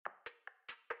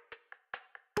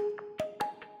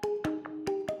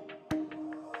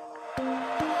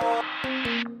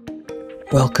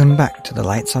Welcome back to the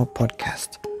Lights Out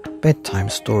podcast, bedtime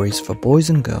stories for boys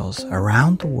and girls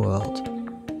around the world.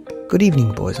 Good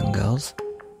evening, boys and girls.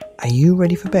 Are you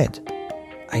ready for bed?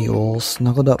 Are you all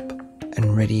snuggled up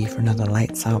and ready for another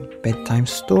Lights Out bedtime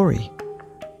story?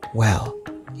 Well,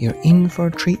 you're in for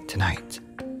a treat tonight,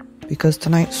 because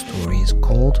tonight's story is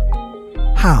called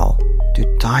How Do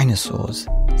Dinosaurs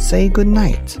Say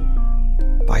Goodnight?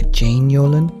 By Jane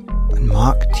Yolen and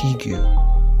Mark Teague.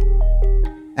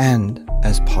 And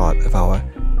as part of our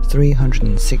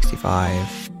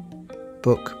 365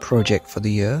 book project for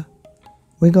the year,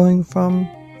 we're going from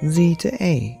Z to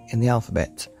A in the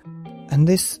alphabet. And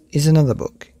this is another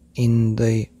book in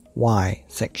the Y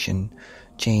section,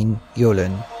 Jane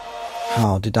Yolen,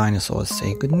 How Do Dinosaurs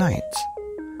Say Goodnight?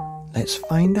 Let's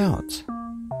find out.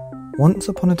 Once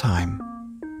upon a time.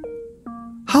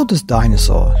 How does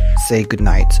Dinosaur say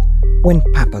goodnight when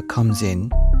Papa comes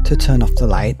in to turn off the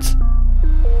lights?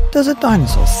 Does a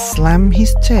dinosaur slam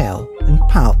his tail and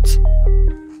pout?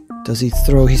 Does he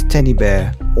throw his teddy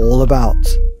bear all about?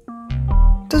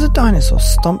 Does a dinosaur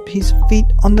stomp his feet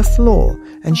on the floor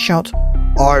and shout,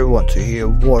 "I want to hear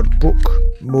one book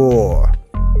more"?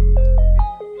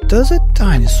 Does a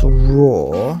dinosaur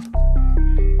roar?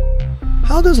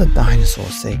 How does a dinosaur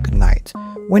say goodnight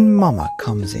when Mama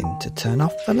comes in to turn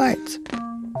off the light?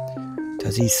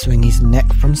 Does he swing his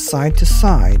neck from side to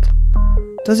side?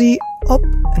 Does he up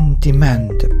and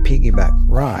demand a piggyback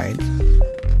ride?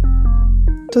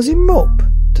 Does he mope?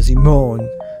 Does he moan?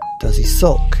 Does he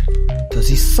sulk? Does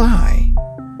he sigh?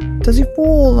 Does he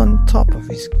fall on top of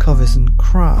his covers and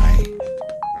cry?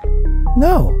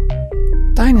 No,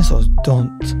 dinosaurs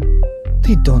don't.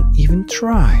 They don't even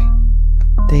try.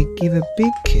 They give a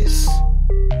big kiss.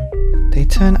 They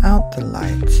turn out the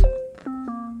light.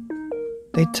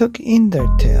 They tuck in their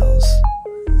tails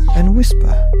and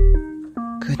whisper,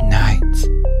 "Good night."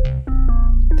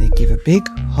 They give a big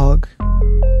hug,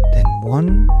 then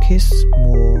one kiss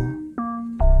more.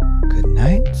 Good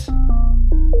night,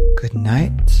 good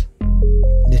night,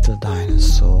 little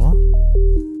dinosaur.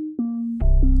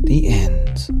 The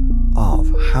end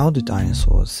of How Do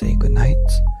Dinosaurs Say Goodnight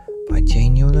by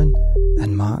Jane Yolen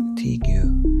and Mark Teague,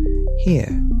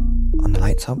 here on the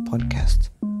Lights Out podcast,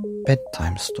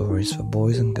 bedtime stories for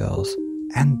boys and girls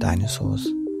and dinosaurs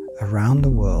around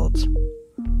the world.